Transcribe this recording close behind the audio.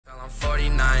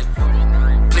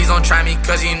don't try me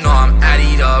cause you know I'm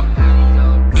added up.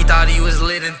 He thought he was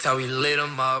lit until we lit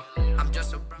him up. I'm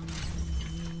just a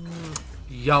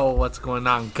Yo, what's going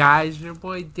on, guys? Your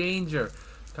boy Danger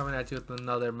coming at you with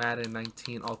another Madden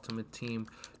 19 Ultimate Team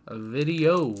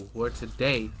video, where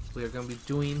today we are going to be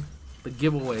doing the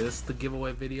giveaway. This is the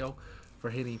giveaway video for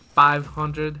hitting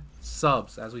 500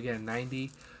 subs as we get 90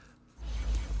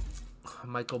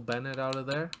 Michael Bennett out of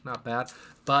there. Not bad.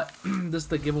 But this is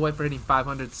the giveaway for hitting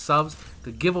 500 subs.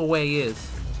 The giveaway is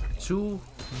 2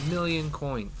 million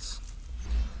coins.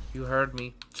 You heard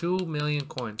me. 2 million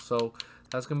coins. So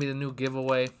that's going to be the new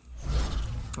giveaway.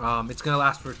 It's going to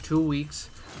last for 2 weeks.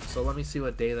 So let me see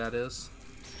what day that is.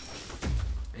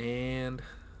 And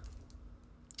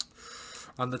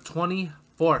on the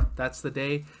 24th, that's the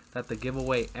day that the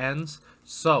giveaway ends.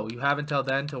 So you have until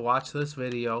then to watch this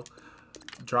video.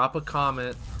 Drop a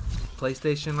comment,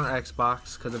 PlayStation or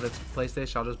Xbox, because if it's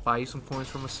PlayStation, I'll just buy you some coins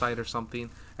from a site or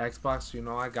something. Xbox, you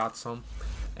know I got some.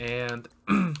 And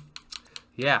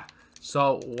yeah,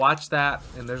 so watch that,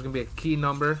 and there's gonna be a key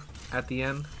number at the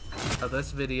end of this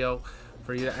video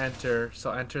for you to enter. So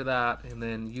enter that, and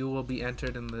then you will be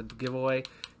entered in the giveaway.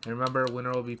 And remember,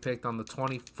 winner will be picked on the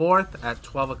 24th at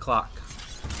 12 o'clock.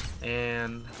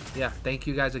 And yeah, thank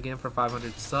you guys again for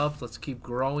 500 subs. Let's keep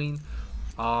growing.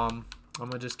 I'm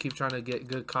gonna just keep trying to get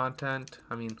good content.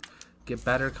 I mean, get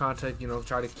better content, you know,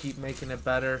 try to keep making it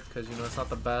better, because you know it's not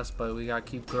the best, but we gotta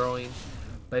keep growing.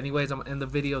 But anyways, I'm gonna end the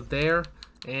video there,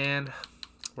 and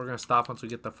we're gonna stop once we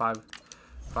get the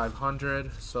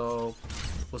 500. So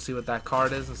we'll see what that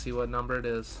card is and see what number it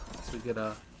is. So we get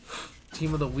a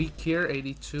team of the week here,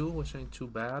 82, which ain't too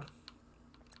bad.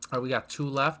 All right, we got 2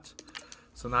 left,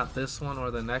 so not this one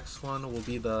or the next one will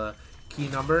be the key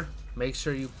number. Make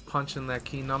sure you punch in that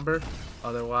key number,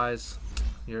 otherwise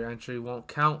your entry won't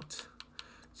count.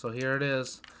 So here it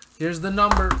is. Here's the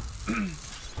number.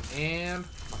 And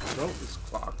my throat is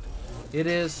clogged. It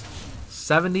is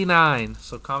 79.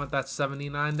 So comment that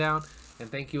 79 down. And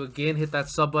thank you again. Hit that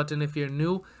sub button if you're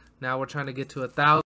new. Now we're trying to get to 1,000.